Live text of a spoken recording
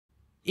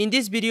In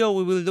this video,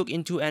 we will look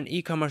into an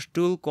e-commerce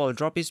tool called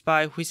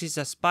Dropisy, which is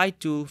a spy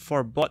tool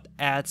for both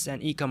ads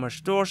and e-commerce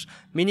stores,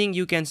 meaning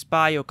you can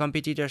spy your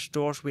competitor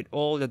stores with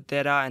all the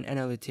data and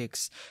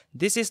analytics.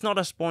 This is not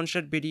a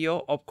sponsored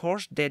video. Of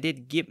course, they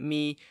did give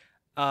me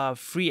a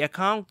free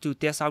account to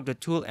test out the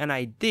tool, and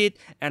I did,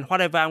 and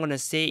whatever I'm gonna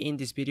say in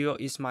this video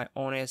is my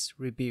honest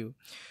review.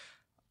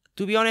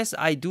 To be honest,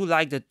 I do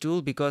like the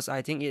tool because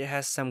I think it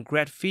has some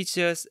great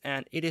features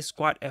and it is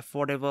quite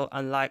affordable,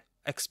 unlike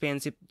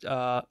expensive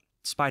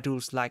spy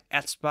tools like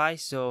Adspy.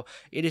 So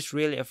it is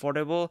really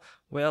affordable.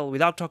 Well,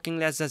 without talking,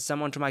 let's just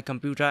jump onto my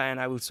computer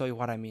and I will show you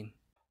what I mean.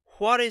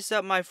 What is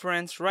up, my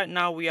friends? Right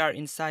now we are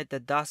inside the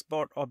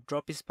dashboard of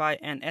Dropisy,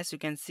 and as you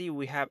can see,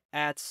 we have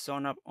ads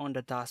shown up on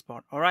the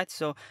dashboard. Alright,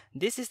 so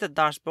this is the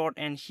dashboard,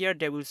 and here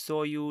they will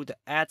show you the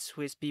ads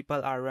which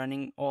people are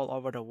running all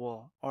over the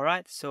world.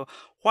 Alright, so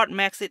what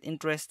makes it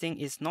interesting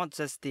is not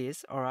just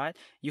this. Alright,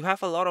 you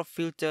have a lot of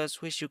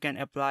filters which you can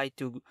apply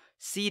to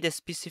see the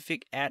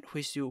specific ad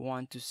which you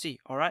want to see.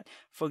 Alright,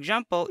 for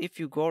example, if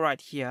you go right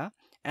here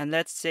and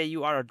let's say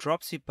you are a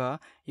dropshipper,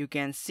 you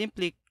can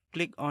simply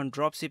click on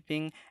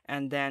dropshipping,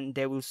 and then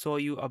they will show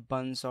you a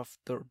bunch of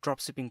the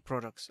dropshipping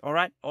products.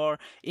 Alright, or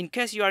in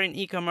case you are in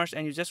e-commerce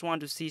and you just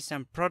want to see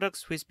some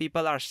products which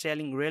people are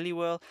selling really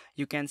well,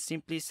 you can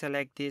simply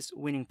select these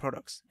winning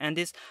products, and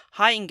these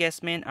high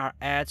engagement are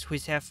ads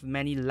which have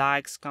many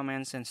likes,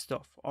 comments and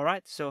stuff.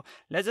 Alright, so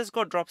let's just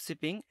go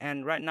dropshipping,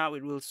 and right now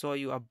it will show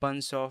you a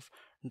bunch of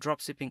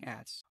dropshipping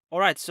ads.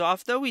 Alright, so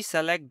after we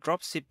select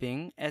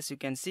dropshipping, as you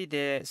can see,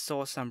 they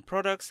show some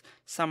products.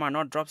 Some are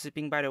not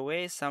dropshipping, by the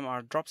way, some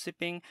are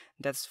dropshipping.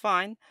 That's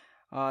fine.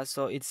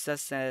 So it's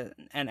just an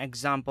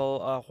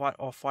example of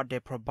what they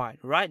provide,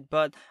 right?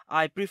 But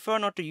I prefer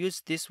not to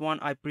use this one.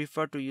 I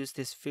prefer to use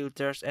these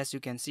filters, as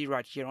you can see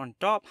right here on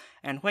top.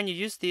 And when you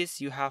use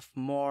this, you have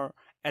more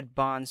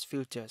advanced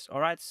filters.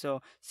 Alright,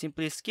 so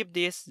simply skip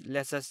this.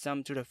 Let's just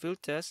jump to the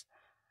filters.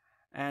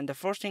 And the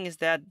first thing is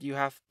that you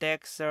have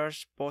text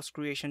search, post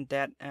creation,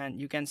 that,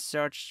 and you can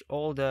search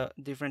all the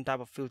different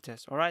type of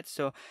filters. Alright,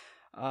 so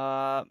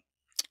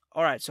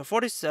alright, so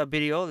for this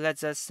video,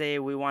 let's just say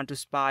we want to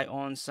spy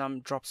on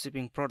some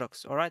dropshipping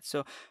products. Alright,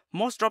 so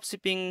most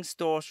dropshipping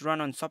stores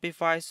run on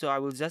Shopify, so I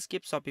will just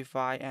skip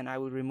Shopify and I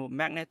will remove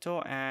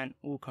Magneto and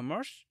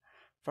WooCommerce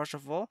first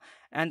of all.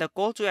 And the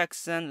call to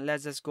action,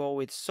 let's just go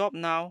with Shop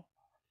Now,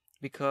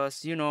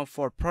 because you know,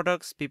 for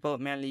products people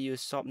mainly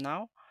use Shop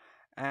Now.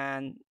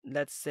 And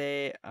let's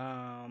say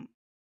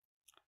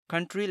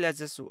country, let's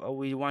just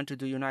we want to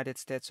do United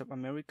States of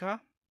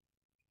America.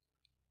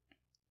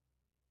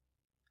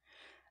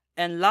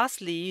 And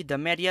lastly, the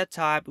media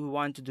type, we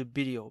want to do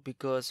video,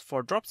 because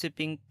for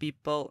dropshipping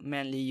people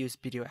mainly use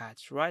video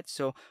ads, right?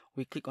 So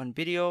we click on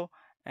video,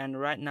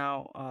 and right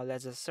now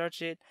let's just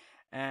search it,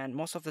 and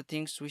most of the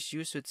things which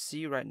you should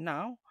see right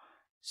now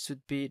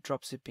should be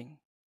dropshipping.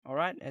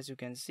 Alright, as you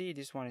can see,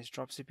 this one is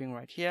dropshipping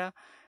right here.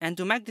 And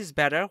to make this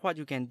better, what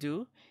you can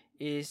do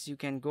is you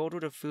can go to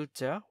the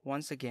filter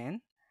once again.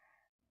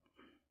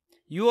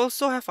 You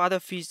also have other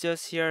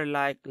features here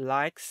like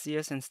likes,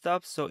 shares and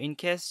stuff. So in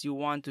case you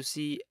want to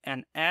see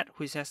an ad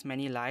which has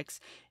many likes,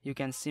 you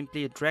can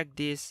simply drag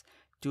this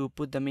to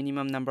put the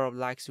minimum number of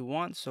likes you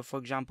want. So for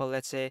example,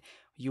 let's say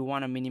you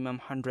want a minimum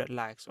 100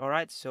 likes.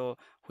 Alright, so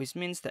which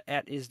means the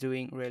ad is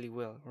doing really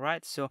well,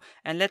 right? So,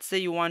 and let's say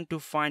you want to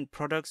find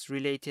products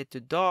related to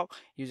dog,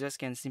 you just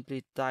can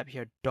simply type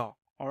here dog.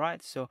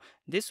 Alright, so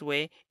this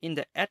way in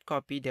the ad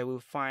copy they will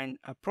find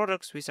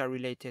products which are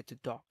related to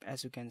dog,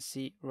 as you can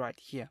see right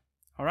here.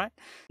 Alright,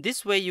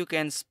 this way you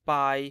can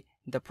spy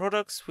the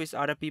products which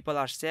other people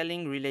are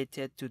selling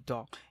related to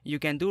dog. You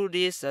can do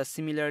this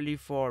similarly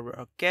for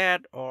a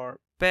cat or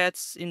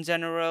pets in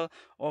general,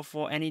 or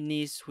for any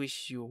niche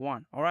which you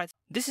want. Alright,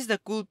 this is the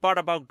cool part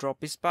about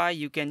Dropisy.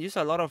 You can use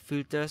a lot of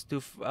filters to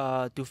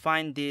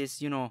find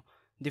these, you know,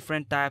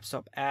 different types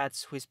of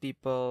ads which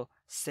people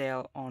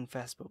sell on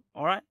Facebook.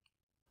 Alright,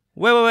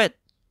 wait.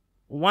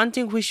 One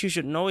thing which you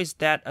should know is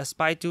that a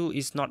spy tool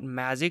is not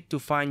magic to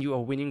find you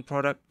a winning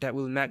product that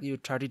will make you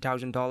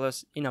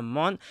 $30,000 in a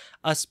month.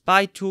 A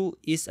spy tool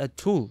is a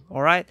tool,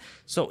 alright?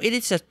 So it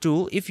is a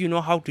tool. If you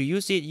know how to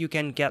use it, you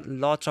can get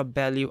lots of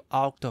value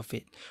out of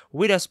it.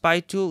 With a spy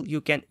tool,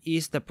 you can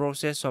ease the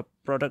process of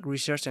product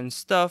research and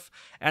stuff.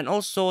 And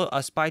also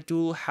a spy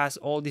tool has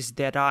all this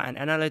data and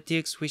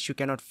analytics which you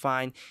cannot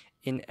find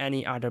in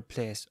any other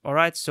place.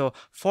 Alright, so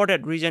for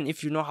that reason,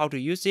 if you know how to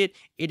use it,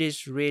 it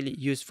is really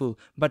useful.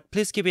 But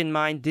please keep in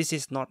mind, this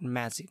is not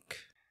magic.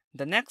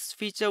 The next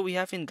feature we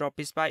have in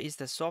Dropisy is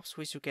the shops,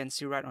 which you can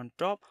see right on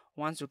top.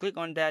 Once you click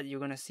on that,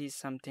 you're gonna see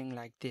something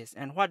like this.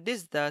 And what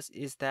this does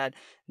is that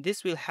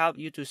this will help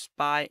you to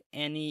spy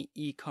any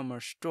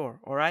e-commerce store.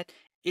 Alright,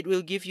 it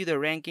will give you the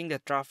ranking, the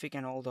traffic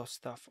and all those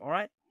stuff.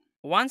 Alright,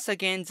 once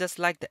again, just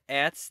like the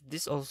ads,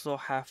 this also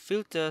have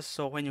filters.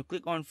 So when you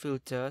click on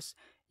filters,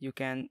 you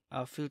can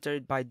filter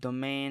it by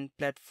domain,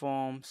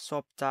 platform,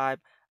 shop type,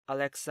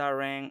 Alexa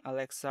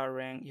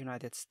rank,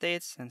 United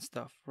States and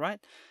stuff, right?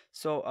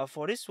 So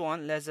for this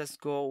one, let's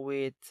just go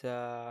with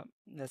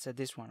let's say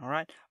this one. All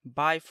right,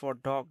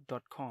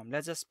 buyfordog.com.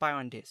 Let's just spy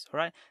on this. All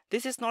right,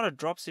 this is not a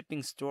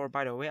dropshipping store,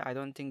 by the way. I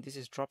don't think this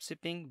is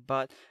dropshipping,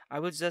 but I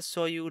will just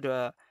show you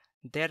the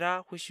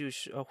data which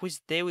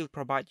they will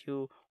provide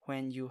you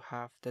when you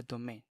have the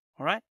domain.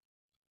 All right,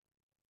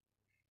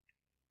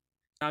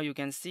 now you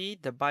can see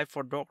the buy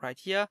for dog right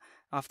here.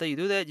 After you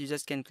do that, you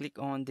just can click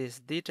on these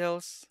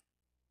details.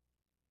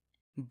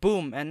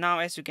 Boom, and now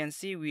as you can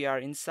see, we are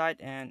inside,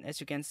 and as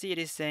you can see, it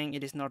is saying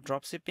it is not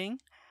dropshipping,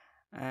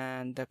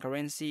 and the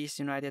currency is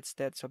United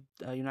States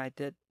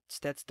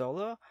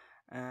dollar,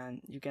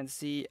 and you can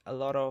see a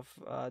lot of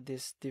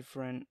this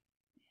different,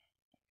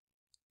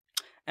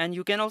 and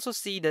you can also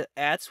see the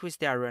ads which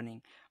they are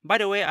running. By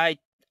the way, I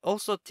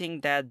also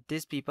think that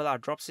these people are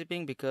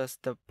dropshipping because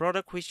the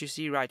product which you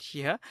see right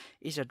here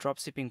is a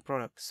dropshipping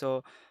product.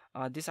 So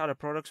these are the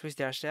products which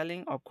they are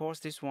selling. Of course,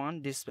 this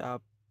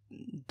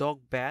dog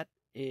bed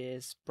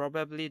is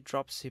probably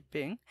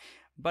dropshipping,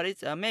 but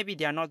it's maybe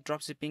they are not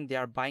dropshipping, they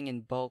are buying in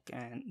bulk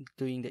and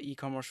doing the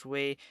e-commerce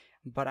way,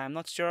 but I'm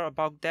not sure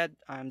about that.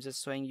 I'm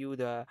just showing you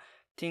the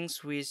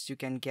things which you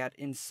can get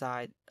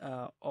inside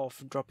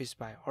of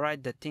Dropisy. All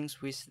right, the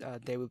things which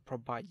they will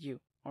provide you.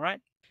 All right,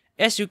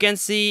 as you can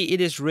see, it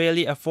is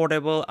really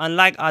affordable.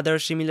 Unlike other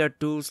similar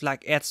tools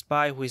like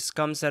Adspy, which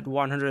comes at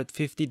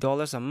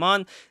 $150 a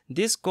month,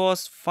 this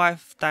costs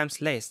 5 times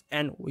less.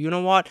 And you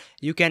know what?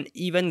 You can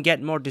even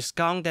get more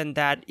discount than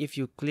that if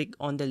you click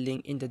on the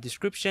link in the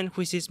description,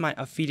 which is my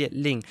affiliate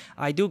link.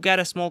 I do get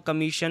a small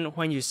commission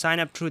when you sign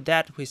up through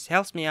that, which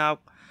helps me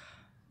out.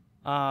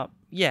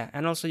 Yeah,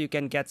 and also you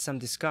can get some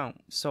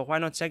discount. So why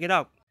not check it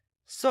out?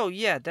 So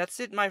yeah, that's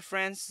it, my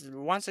friends.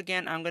 Once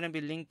again, I'm gonna be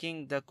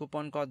linking the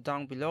coupon code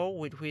down below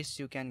with which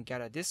you can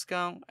get a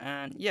discount.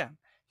 And yeah,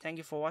 thank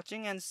you for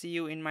watching and see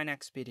you in my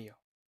next video.